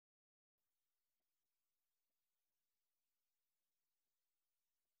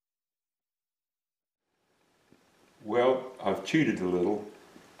I've cheated a little.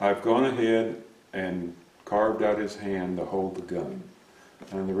 I've gone ahead and carved out his hand to hold the gun.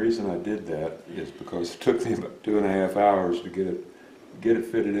 And the reason I did that is because it took me about 2.5 hours to get it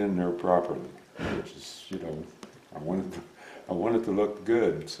fitted in there properly. Which is, you know, I want it to look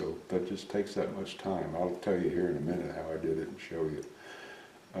good, so that just takes that much time. I'll tell you here in a minute how I did it and show you.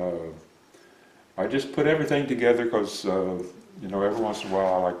 I just put everything together because, you know, every once in a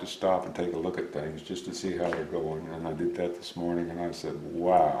while I like to stop and take a look at things just to see how they're going. And I did that this morning and I said,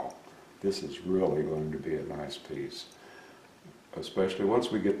 wow, this is really going to be a nice piece. Especially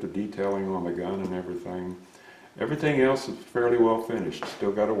once we get the detailing on the gun and everything. Everything else is fairly well finished.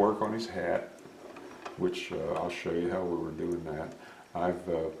 Still got to work on his hat, which I'll show you how we were doing that. I've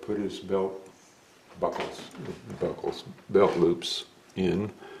put his belt loops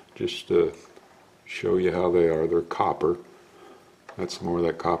in just to show you how they are. They're copper. That's more of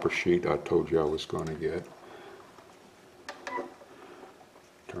that copper sheet I told you I was going to get.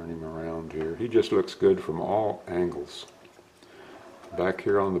 Turn him around here. He just looks good from all angles. Back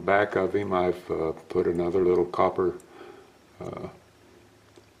here on the back of him, I've put another little copper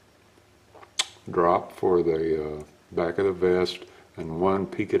drop for the back of the vest, and one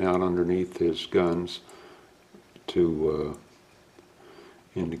peeking out underneath his guns to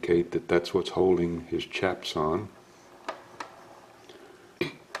indicate that that's what's holding his chaps on.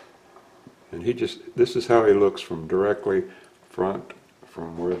 And this is how he looks from directly front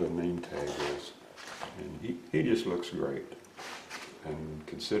from where the name tag is. And he just looks great. And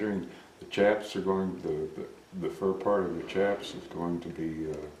considering the chaps are going, the fur part of the chaps is going to be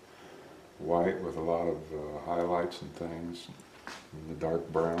white with a lot of highlights and things, and the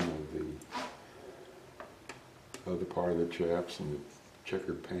dark brown of the other part of the chaps, and the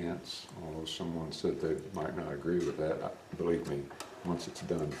checkered pants. Although someone said they might not agree with that, believe me, once it's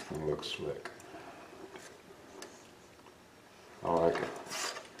done, it's going to look slick. I like it.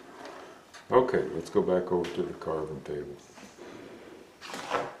 Okay, let's go back over to the carving table.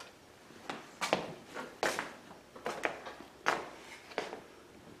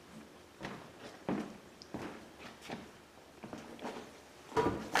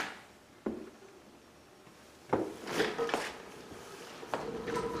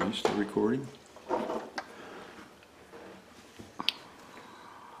 Are you still recording?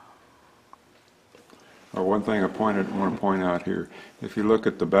 Oh, one thing I want to point out here, if you look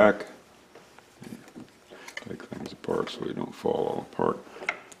at the back, take things apart so they don't fall all apart.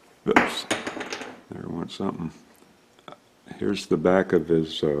 Oops, there went something. Here's the back of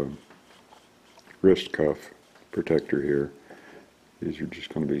his wrist cuff protector here. These are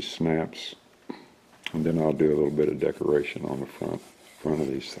just going to be snaps, and then I'll do a little bit of decoration on the front of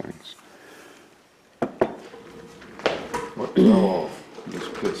these things. What fell off? This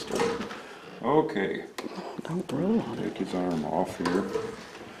pistol. Okay. Don't throw on it. Take his arm off here.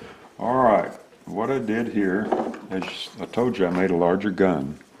 Alright, what I did here, as I told you, I made a larger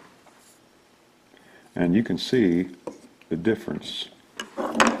gun. And you can see the difference.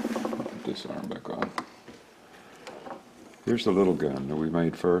 Put this arm back on. Here's the little gun that we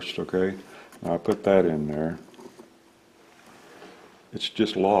made first, okay? Now I put that in there. It's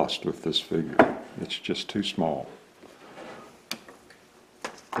just lost with this figure. It's just too small.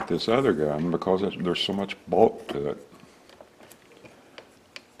 But this other gun, because there's so much bulk to it,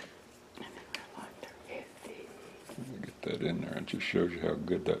 get that in there. It just shows you how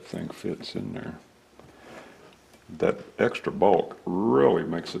good that thing fits in there. That extra bulk really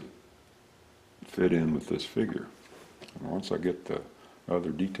makes it fit in with this figure. And once I get the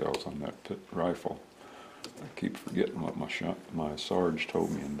other details on that rifle, I keep forgetting what my Sarge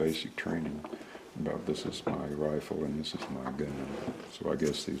told me in basic training about this is my rifle and this is my gun. So I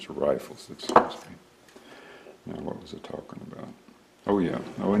guess these are rifles, it seems to me. Now what was I talking about? Oh yeah,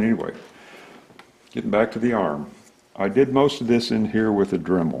 oh and anyway, getting back to the arm. I did most of this in here with a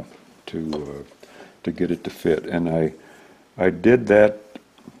Dremel to get it to fit, and I did that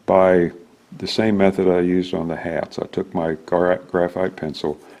by the same method I used on the hats. I took my graphite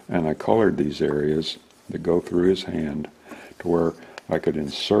pencil and I colored these areas that go through his hand to where I could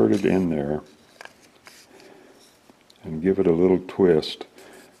insert it in there and give it a little twist.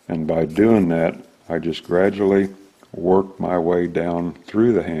 And by doing that, I just gradually worked my way down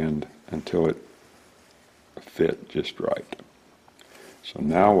through the hand until it fit just right. So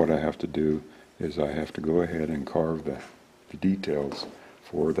now what I have to do is I have to go ahead and carve the details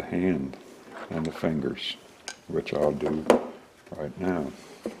for the hand and the fingers, which I'll do right now.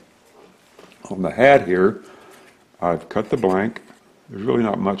 On the hat here, I've cut the blank. There's really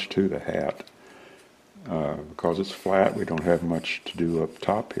not much to the hat. Because it's flat, we don't have much to do up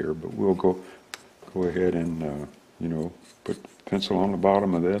top here, but we'll go ahead and you know, put pencil on the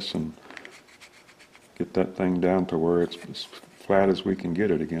bottom of this and get that thing down to where it's as flat as we can get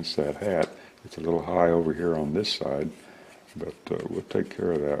it against that hat. It's a little high over here on this side, but we'll take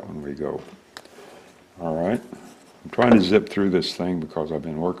care of that when we go. All right. I'm trying to zip through this thing because I've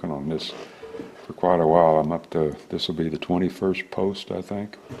been working on this for quite a while. I'm up to, this will be the 21st post, I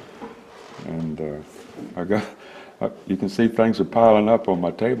think. And you can see things are piling up on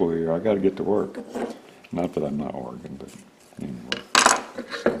my table here. I got to get to work. Not that I'm not working, but anyway.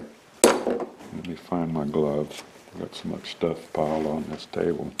 So, let me find my gloves. I've got so much stuff piled on this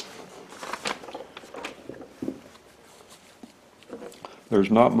table.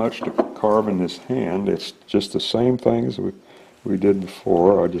 There's not much to carve in this hand. It's just the same thing as we did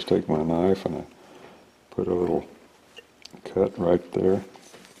before. I just take my knife and I put a little cut right there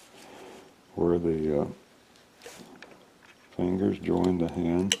where the fingers join the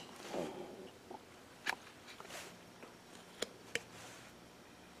hand.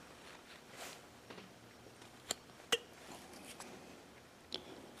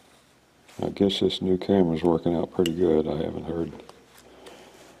 I guess this new camera's working out pretty good. I haven't heard,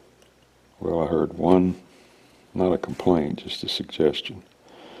 well, I heard one, not a complaint, just a suggestion,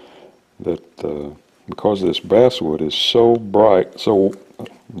 that because this basswood is so bright,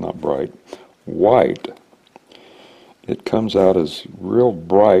 not bright, white, it comes out as real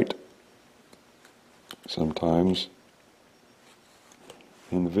bright sometimes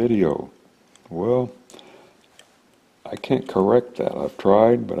in the video. Well, I can't correct that. I've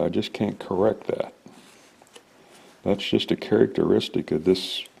tried, but I just can't correct that. That's just a characteristic of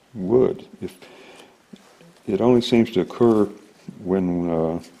this wood. If it only seems to occur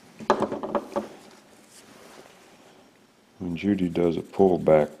when Judy does a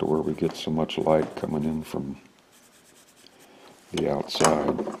pullback to where we get so much light coming in from the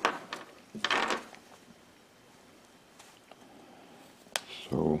outside.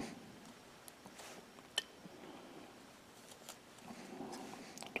 So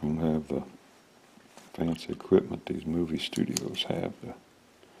don't have the fancy equipment these movie studios have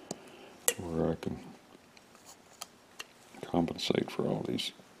where I can compensate for all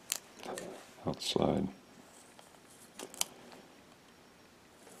these outside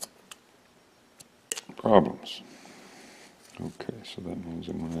problems. Okay, so that means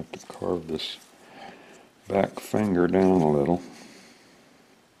I'm going to have to carve this back finger down a little.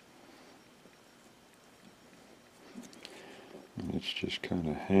 And it's just kind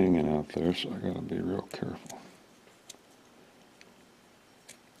of hanging out there, so I got to be real careful.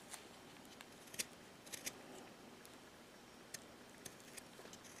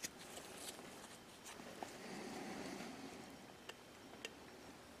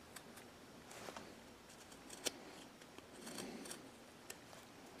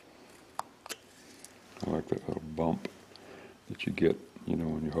 I like that little bump that you get, you know,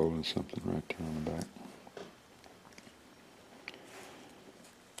 when you're holding something right there on the back.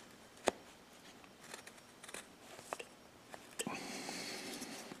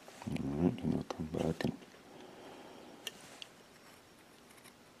 Alright, then I'll come back and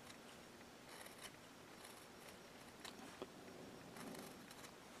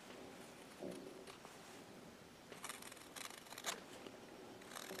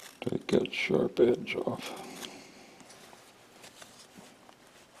take that sharp edge off.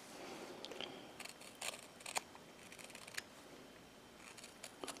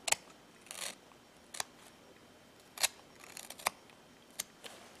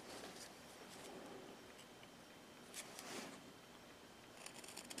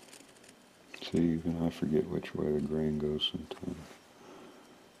 See, even I forget which way the grain goes sometimes.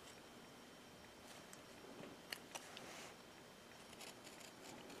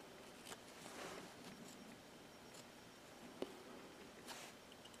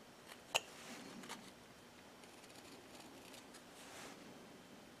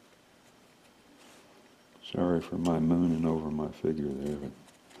 Sorry for my mooning over my figure there, but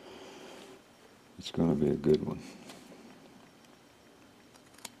it's going to be a good one.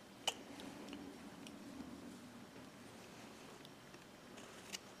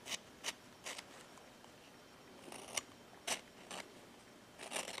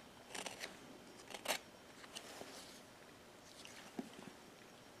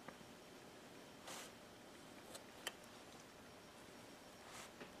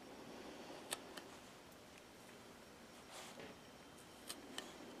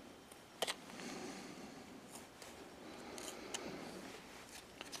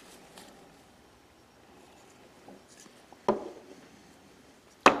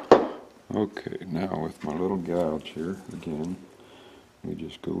 Okay, now with my little gouge here, again, we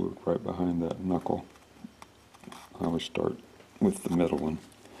just go right behind that knuckle I always start with the middle one,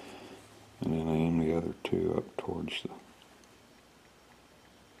 and then I aim the other two up towards the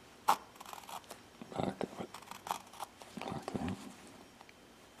back of it, like that.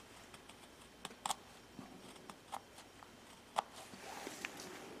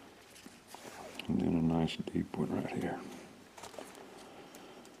 And then a nice deep one right here.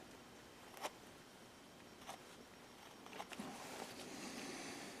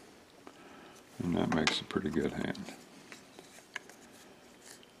 And that makes a pretty good hand.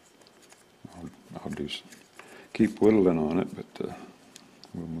 I'll just keep whittling on it, but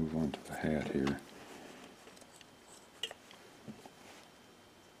we'll move on to the hat here.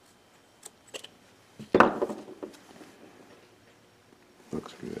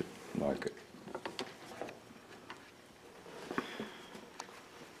 Looks good, like it.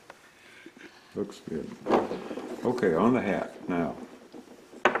 Looks good. Okay, on the hat now.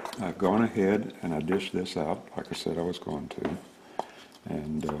 I've gone ahead and I dished this out like I said I was going to,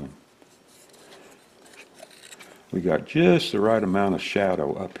 and we got just the right amount of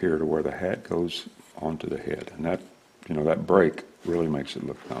shadow up here to where the hat goes onto the head, and that, you know, that break really makes it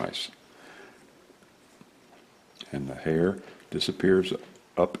look nice. And the hair disappears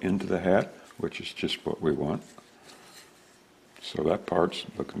up into the hat, which is just what we want. So that part's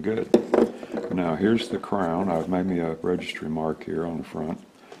looking good. Now here's the crown. I've made me a registry mark here on the front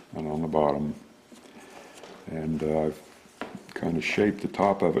and on the bottom, and I've kind of shaped the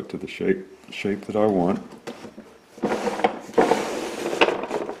top of it to the shape that I want.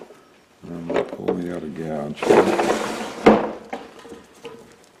 I'm going to pull me out a gouge here.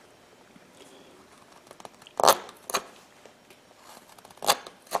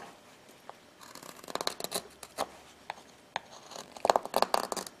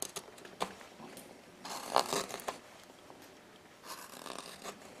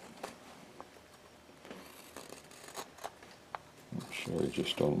 Show you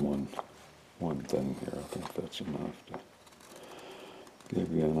just on one thing here. I think that's enough to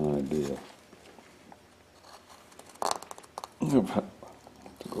give you an idea of how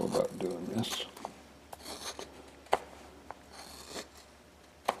to go about doing this.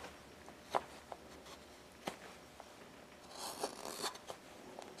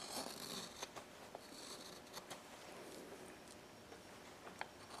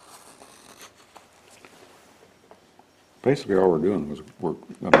 Basically all we're doing was a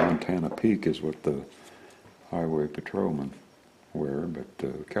Montana peak is what the highway patrolmen wear, but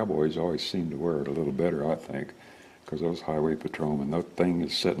cowboys always seem to wear it a little better, I think, because those highway patrolmen, that thing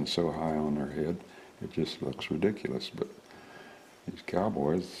is sitting so high on their head, it just looks ridiculous. But these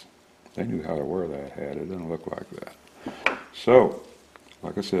cowboys, they knew how to wear that hat. It doesn't look like that. So,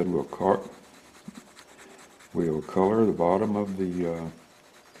 like I said, we'll color the bottom of the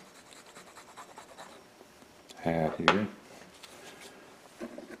hat here.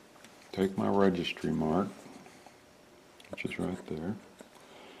 Take my registry mark, which is right there,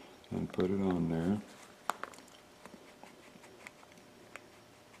 and put it on there.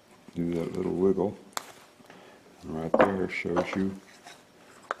 Do that little wiggle, and right there shows you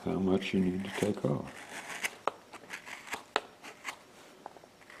how much you need to take off.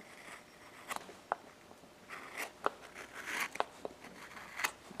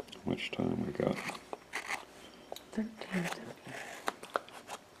 How much time we got? 13.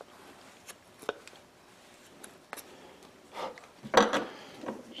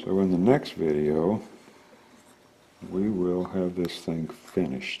 So in the next video, we will have this thing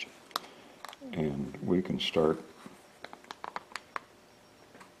finished, and we can start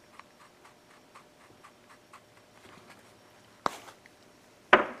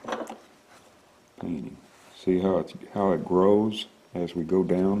painting. See how it grows as we go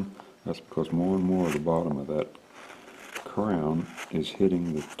down? That's because more and more of the bottom of that crown is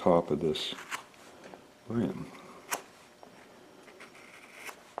hitting the top of this brim.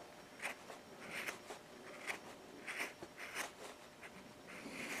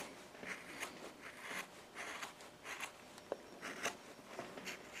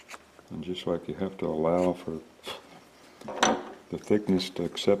 And just like you have to allow for the thickness to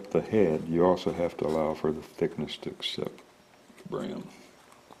accept the head, you also have to allow for the thickness to accept the brim.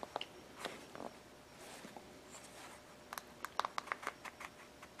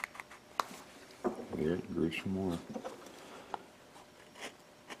 There, it grew some more.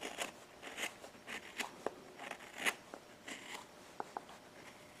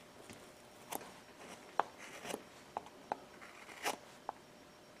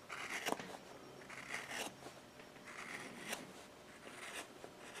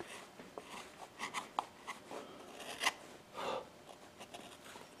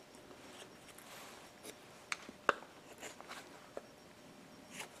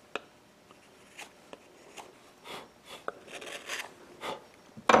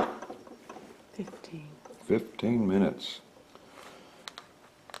 15. 15 minutes.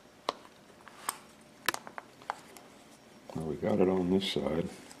 Well, we got it on this side.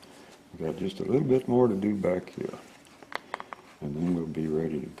 We got just a little bit more to do back here. And then we'll be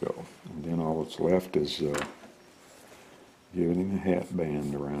ready to go. And then all that's left is giving him a hat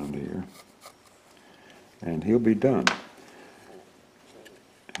band around here. And he'll be done.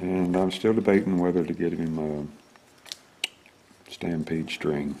 And I'm still debating whether to get him a stampede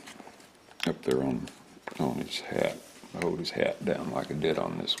string up there on his hat. Hold his hat down like I did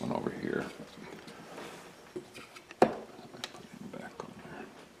on this one over here. Put him back on there.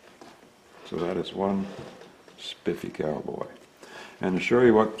 So that is one spiffy cowboy. And to show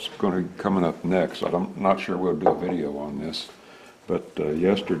you what's going to be coming up next, I'm not sure we'll do a video on this, but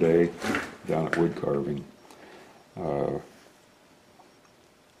yesterday down at wood carving, our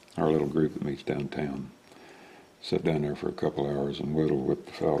little group that meets downtown sat down there for a couple hours and whittled with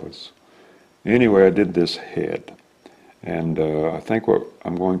the fellas. Anyway, I did this head, and I think what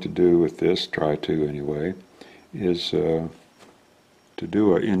I'm going to do with this, try to anyway, is to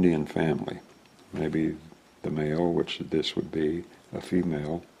do an Indian family. Maybe the male, which this would be, a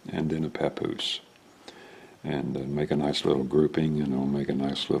female, and then a papoose. And make a nice little grouping, and I'll make a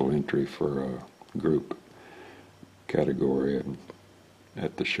nice little entry for a group category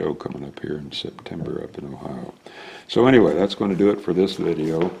at the show coming up here in September up in Ohio. So anyway, that's going to do it for this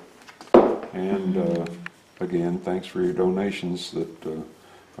video. And again, thanks for your donations that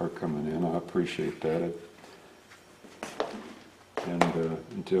are coming in. I appreciate that. And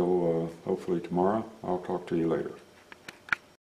until hopefully tomorrow, I'll talk to you later.